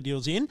machinery that he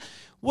was in.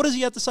 What does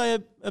he have to say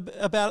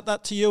about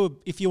that to you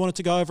if you wanted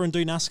to go over and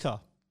do NASCAR?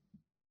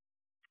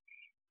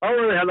 I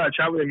haven't really had that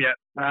chat with him yet.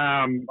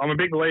 I'm a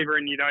big believer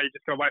in, you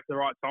just got to wait for the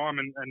right time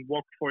and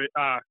walk before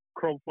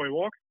crawl before you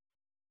walk.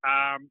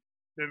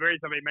 The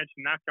reason I've been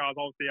mentioning NASCAR is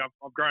obviously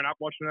I've grown up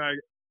watching it.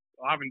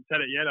 I haven't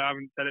said it yet. I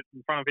haven't said it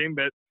in front of him,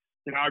 but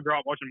I grew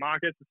up watching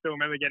Marcos. I still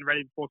remember getting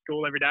ready before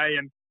school every day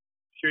and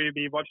sure you'd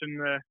be watching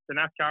the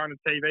NASCAR on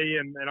the TV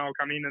and I'll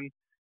come in and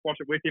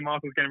watch it with him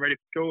whilst I was getting ready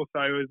for school.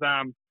 So it was,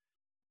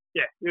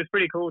 it was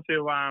pretty cool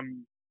to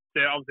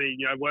obviously,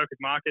 work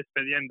with Marcos,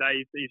 but at the end of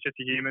the day, he's just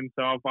a human.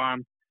 So I've,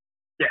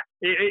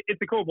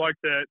 it's a cool bloke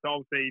to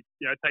obviously,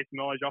 take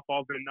some knowledge off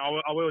of, and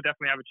I will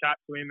definitely have a chat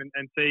to him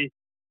and see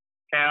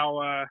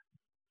how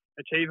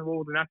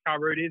achievable the NASCAR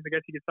route is, I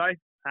guess you could say.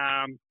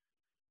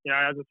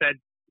 As I said,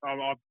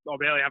 I'll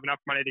barely have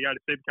enough money to go to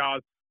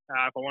supercars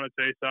if I wanted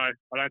to, so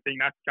I don't think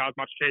NASCAR's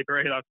much cheaper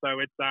either. So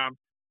it's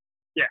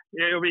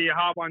it'll be a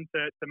hard one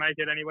to make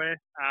it anywhere.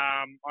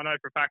 I know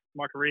for a fact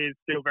my career is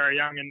still very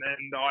young, and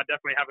I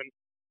definitely haven't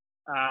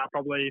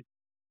probably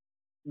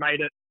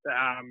made it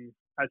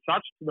as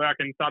such where I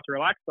can start to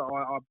relax. So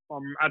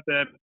I'm at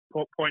the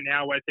point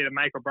now where it's either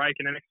make or break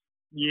in the next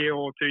year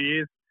or 2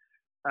 years.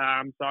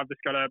 So I've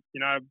just got to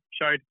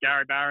show to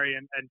Gary Barry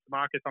and to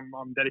Marcos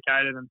I'm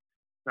dedicated and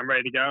I'm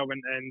ready to go,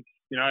 and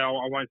I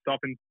won't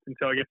stop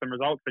until I get some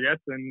results, I guess.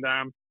 And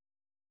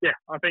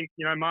I think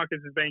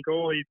Marcos has been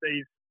cool.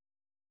 He's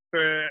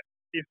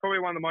probably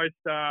one of the most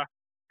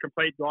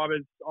complete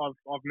drivers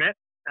I've met.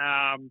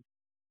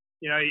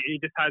 He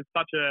just has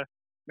such a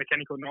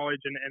mechanical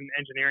knowledge and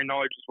engineering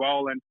knowledge as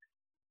well, and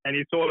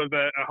he's sort of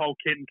a whole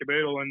kit and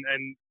caboodle.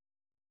 And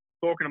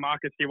talking to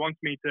Marcos, he wants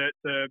me to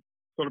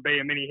sort of be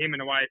a mini him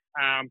in a way,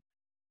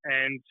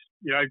 and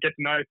get to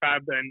know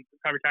fab and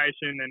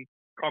fabrication and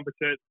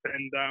composites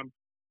and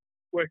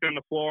working on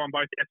the floor on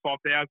both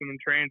S5000 and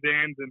Trans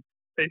Ams and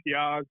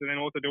PCRs, and then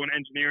also doing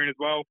engineering as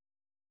well.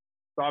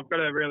 So I've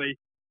got to really,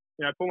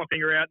 pull my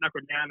finger out,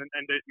 knuckle down,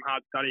 and do some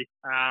hard study.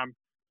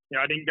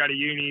 I didn't go to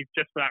uni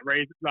just for that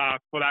reason,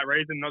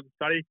 not to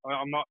study.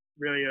 I'm not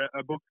really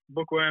a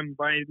bookworm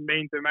by any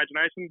means of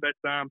imagination, but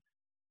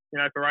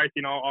for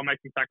racing, I'll make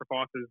some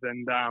sacrifices,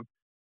 and I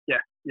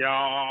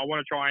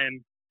want to try and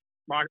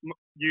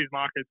use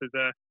Marcos as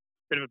a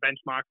bit of a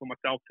benchmark for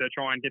myself to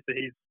try and get to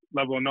his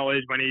level of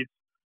knowledge when he'd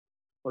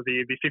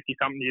be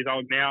 50-something years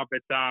old now.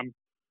 But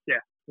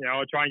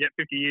I'll try and get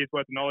 50 years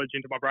worth of knowledge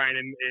into my brain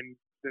in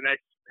the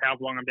next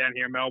however long I'm down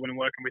here in Melbourne and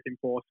working with him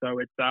for. So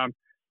it's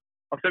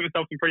I've set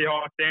myself some pretty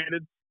high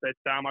standards, but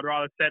I'd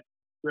rather set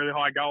really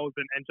high goals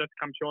and just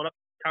come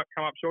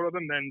up short of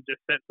them than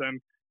just set some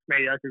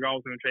mediocre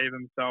goals and achieve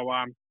them. So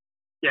I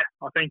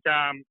think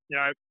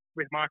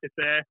with Marcos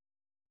there,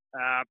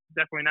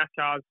 definitely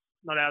NASCAR's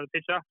not out of the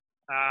picture.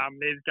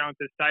 He's going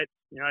to the States,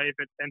 if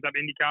it ends up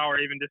IndyCar or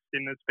even just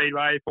in the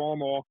Speedway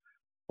form or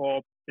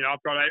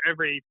I've got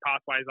every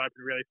pathway is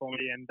open really for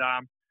me. And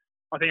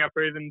I think I've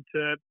proven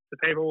to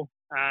people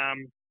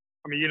I'm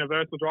a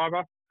universal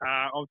driver.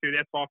 Obviously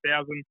with the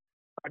S5000,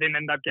 I didn't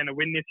end up getting a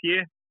win this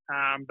year,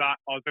 but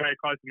I was very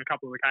close on a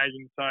couple of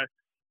occasions. So,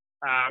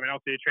 and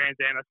obviously the Trans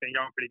Am, that's been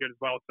going pretty good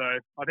as well. So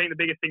I think the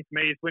biggest thing for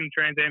me is win the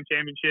Trans Am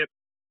Championship.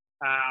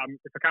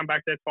 If I come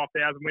back to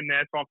S5000, win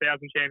the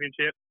S5000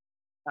 Championship,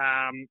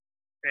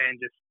 and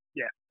just,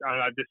 I don't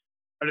know,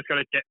 I just got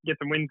to get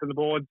some wins on the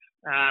boards,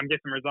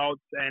 get some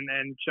results,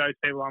 and show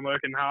people I'm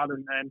working hard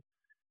and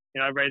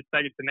ready to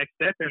take it to the next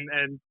step.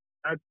 And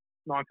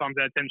 9 times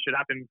out of 10 should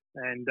happen.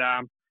 And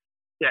I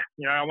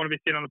want to be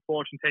sitting on the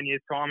porch in 10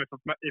 years' time.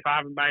 If I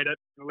haven't made it,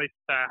 at least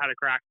had a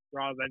crack,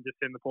 rather than just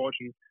sit in the porch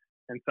and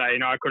say,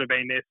 I could have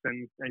been this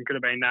and could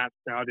have been that.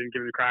 I didn't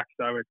give it a crack.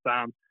 So it's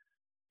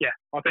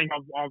I think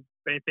I've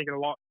been thinking a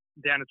lot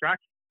down the track,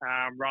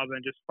 rather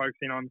than just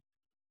focusing on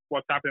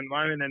what's happening at the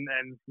moment and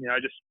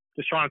just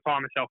trying to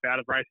time myself out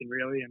of racing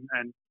really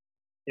and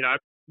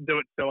do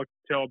it till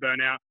I burn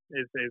out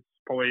is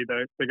probably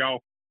the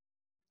goal.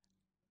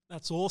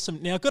 That's awesome.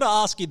 Now, I've got to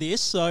ask you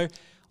this. So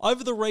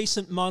over the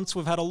recent months,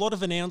 we've had a lot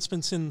of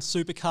announcements in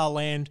supercar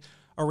land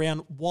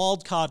around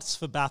wildcards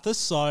for Bathurst.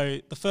 So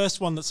the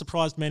first one that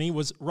surprised many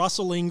was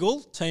Russell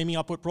Ingall teaming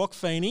up with Brock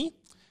Feeney.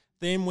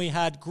 Then we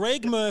had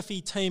Greg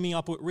Murphy teaming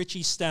up with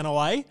Richie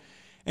Stanaway.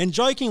 And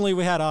jokingly,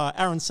 we had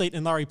Aaron Seaton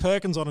and Larry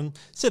Perkins on and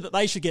said that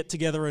they should get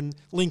together and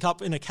link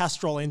up in a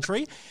Castrol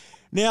entry.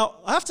 Now,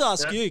 I have to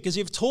ask you, because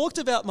you've talked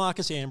about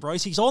Marcos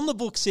Ambrose. He's on the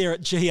books here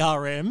at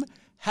GRM.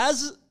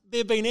 Has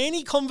there been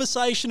any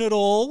conversation at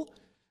all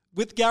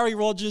with Gary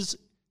Rogers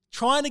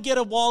trying to get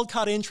a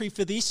wildcard entry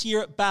for this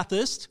year at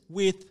Bathurst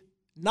with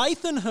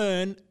Nathan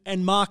Herne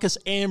and Marcos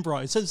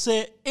Ambrose? Has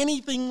there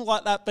anything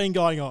like that been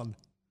going on?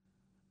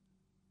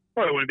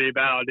 Well, it wouldn't be a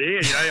bad idea.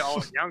 I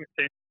was young. It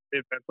seems a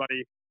bit of a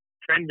bloody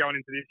trend going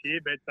into this year,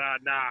 but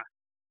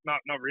not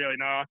really.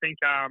 No, I think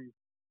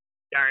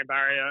Gary and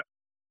Barry, I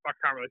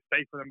can't really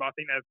speak for them, but I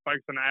think they've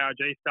focused on the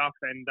ARG stuff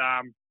and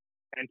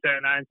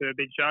turned that into a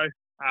big show.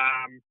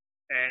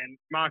 And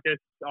Marcus,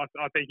 I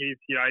think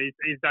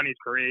he's done his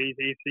career.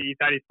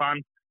 He's had his fun.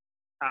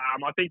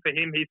 I think for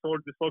him, he's sort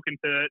of just looking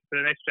to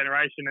the next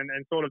generation and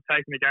sort of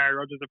taking the Gary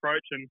Rogers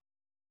approach and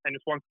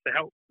just wants to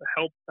help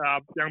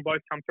young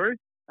blokes come through.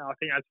 I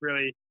think that's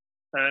really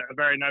a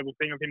very noble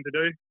thing of him to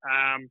do.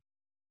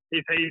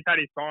 He's had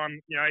his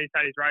time, he's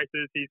had his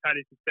races, he's had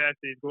his success,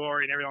 his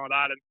glory and everything like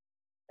that.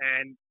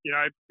 And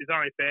it's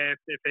only fair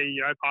if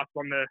he, passes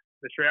on the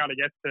shroud, I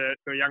guess, to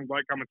a young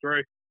bloke coming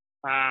through.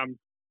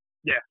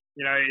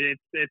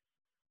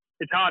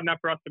 It's hard enough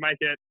for us to make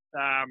it,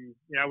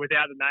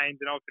 without the names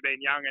and also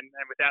being young and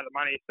without the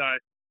money. So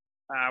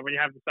when you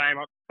have the same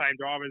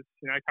drivers,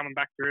 coming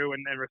back through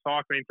and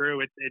recycling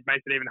through, it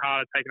makes it even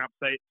harder taking up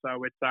seats.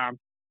 So it's, I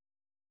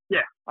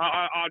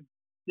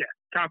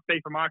can't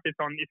speak for Marcus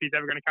on if he's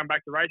ever going to come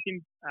back to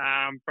racing.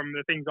 From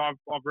the things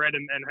I've read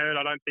and heard,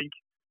 I don't think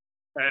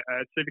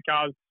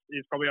supercars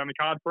is probably on the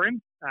card for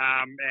him.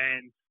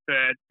 And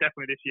for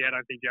definitely this year, I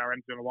don't think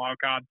GRM's doing a wild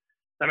card.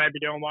 They may be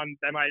doing one.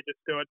 They may just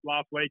do it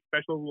last week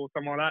special or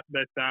something like that.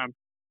 But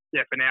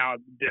for now,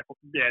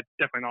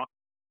 definitely not.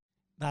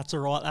 That's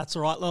all right. That's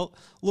all right. Well,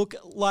 look,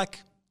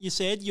 like you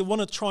said, you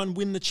want to try and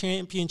win the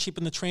championship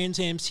in the Trans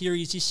Am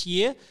Series this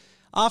year.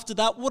 After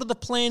that, what are the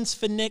plans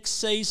for next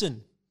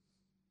season?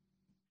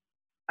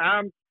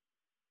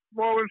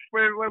 Well,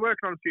 we're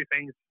working on a few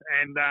things,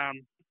 and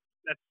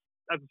that's,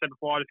 as I said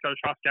before, I just got to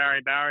trust Gary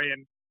and Barry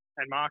and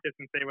Marcus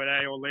and see where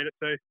they all lead it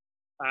to.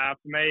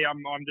 For me,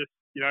 I'm just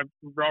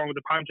rolling with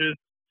the punches,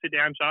 sit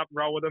down, sharp,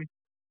 roll with them,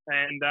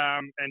 and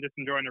just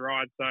enjoying the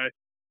ride. So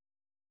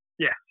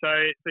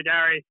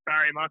Gary,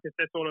 Barry, and Marcus,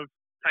 they're sort of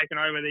taken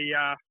over the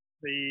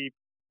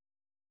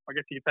I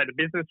guess you could say the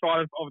business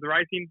side of the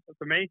racing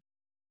for me,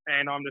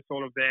 and I'm just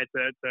sort of there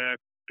to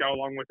go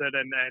along with it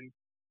and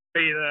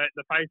be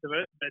the face of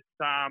it, but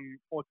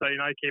also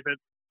keep it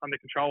under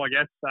control, I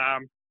guess.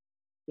 As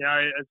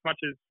much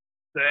as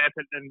the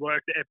effort and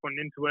work that F1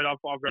 into it, I've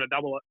got to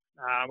double it.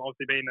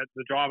 Obviously being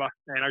the driver,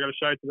 and I've got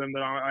to show to them that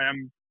I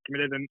am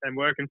committed and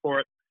working for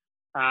it.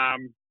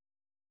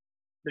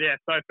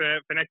 So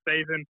for next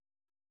season,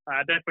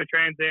 definitely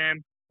Trans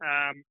Am,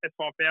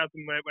 S5000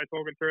 we're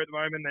talking through at the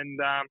moment, and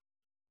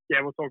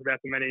we'll talk about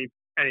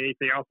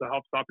anything else that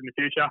hops up in the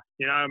future.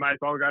 I may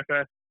as well go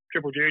for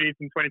triple duties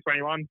in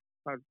 2021.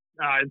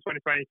 In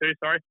 2022,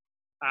 sorry.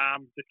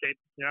 Just keep,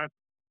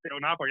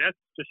 building up, I guess.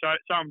 Just show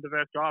them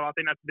diverse drive. I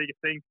think that's the biggest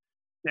thing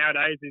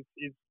nowadays is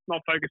not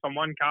focus on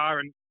one car.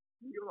 And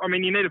I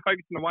mean, you need to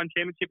focus on the one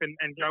championship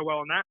and go well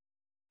on that.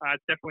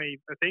 It's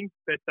definitely a thing.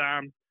 But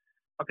I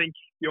think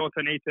you also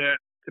need to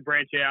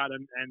branch out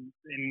and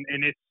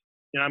in this,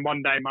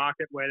 modern day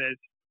market where there's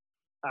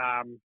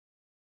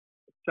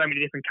so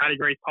many different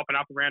categories popping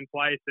up around the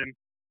place and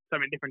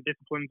so many different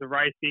disciplines of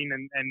racing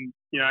and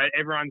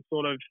everyone's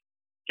sort of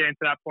getting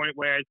to that point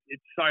where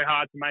it's so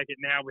hard to make it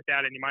now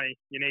without any money.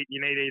 You need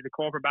either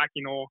corporate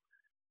backing or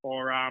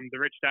the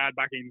rich dad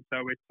backing.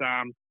 So it's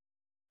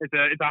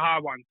a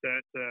hard one to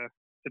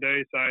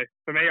do. So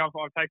for me, I've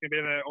taken a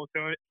bit of an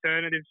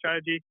alternative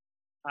strategy,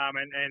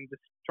 and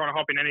just trying to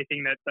hop in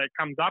anything that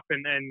comes up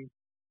and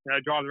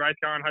drive the race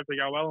car and hopefully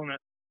go well in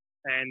it.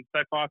 And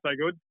so far so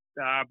good.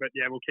 But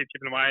yeah, we'll keep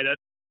chipping away at it.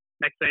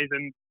 Next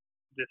season,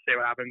 just see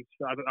what happens.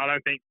 I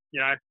don't think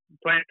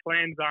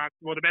plans aren't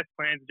the best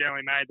plans are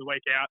generally made the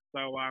week out.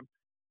 So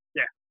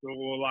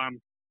we'll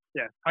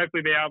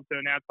hopefully be able to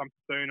announce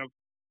something soon of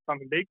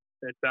something big.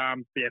 But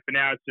for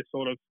now it's just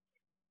sort of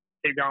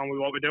keep going with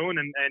what we're doing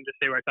and just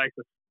see where it takes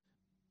us.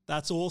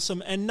 That's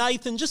awesome. And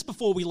Nathan, just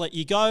before we let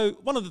you go,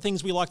 one of the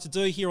things we like to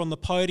do here on the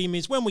podium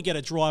is when we get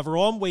a driver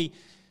on, we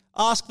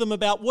ask them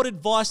about what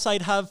advice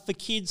they'd have for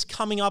kids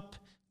coming up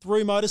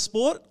through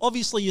motorsport.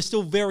 Obviously, you're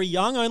still very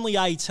young, only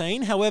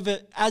 18. However,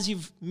 as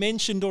you've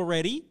mentioned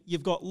already,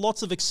 you've got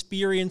lots of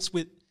experience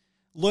with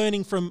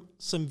learning from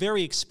some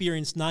very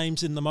experienced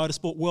names in the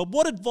motorsport world.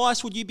 What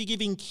advice would you be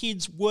giving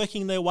kids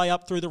working their way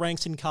up through the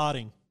ranks in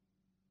karting?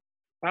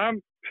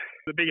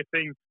 The biggest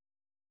thing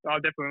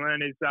I've definitely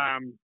learned is,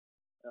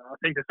 I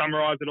think to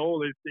summarise it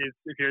all is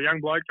if you're a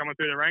young bloke coming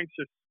through the ranks,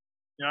 just,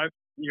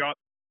 you got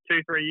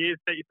 2-3 years,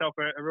 set yourself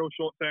a real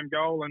short-term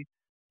goal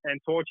and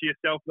torture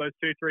yourself those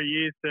 2-3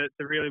 years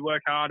to really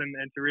work hard and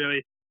to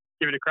really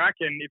give it a crack.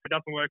 And if it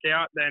doesn't work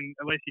out, then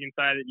at least you can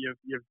say that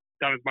you've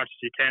done as much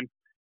as you can.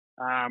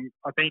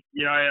 I think,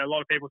 a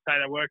lot of people say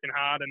they're working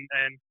hard and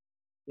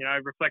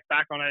reflect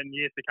back on it in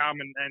years to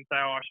come and say,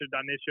 oh, I should have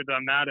done this, should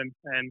have done that.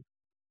 And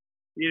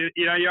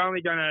you're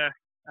only going to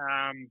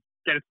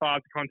get as far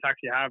as the contacts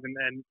you have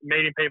and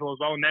meeting people as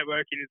well.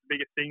 Networking is the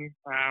biggest thing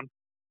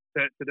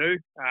to do.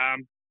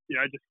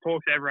 Just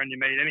talk to everyone you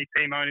meet, any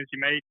team owners you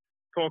meet,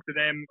 talk to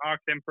them,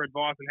 ask them for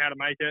advice on how to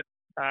make it.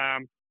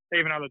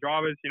 Even other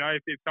drivers, if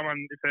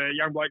a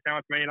young bloke came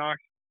up to me and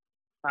asked,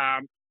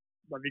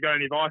 have you got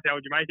any advice, how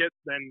would you make it?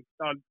 Then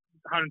I'd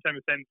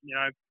 110%,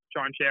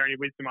 try and share any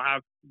wisdom. I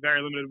have very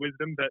limited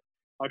wisdom, but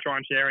I'll try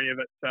and share any of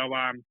it. So,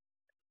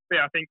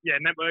 I think,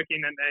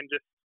 networking and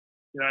just,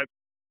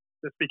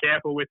 just be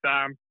careful with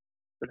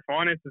the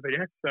finances, I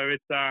guess. So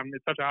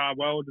it's such a hard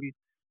world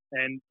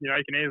and you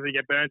can easily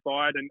get burnt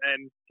by it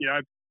and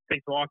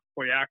think twice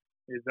before you act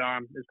is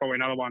probably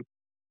another one.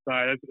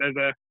 So there's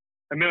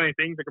a million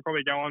things I could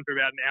probably go on for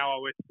about an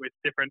hour with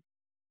different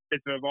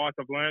bits of advice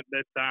I've learnt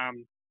that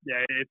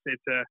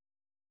it's a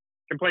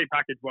complete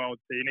package world.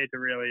 So you need to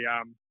really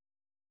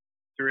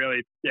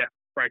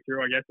break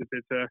through, I guess.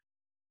 It's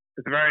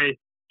a very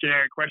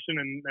generic question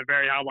and a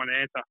very hard one to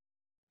answer.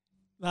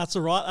 That's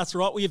all right.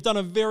 Well, you've done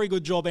a very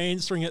good job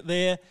answering it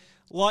there.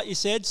 Like you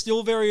said,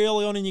 still very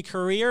early on in your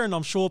career, and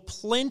I'm sure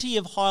plenty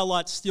of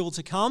highlights still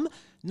to come.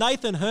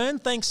 Nathan Herne,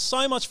 thanks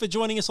so much for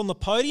joining us on the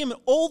podium.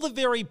 All the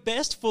very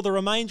best for the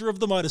remainder of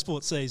the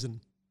motorsport season.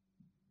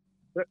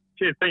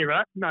 Cheers. Thank you for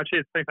that. No,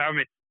 cheers. Thanks for having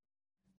me.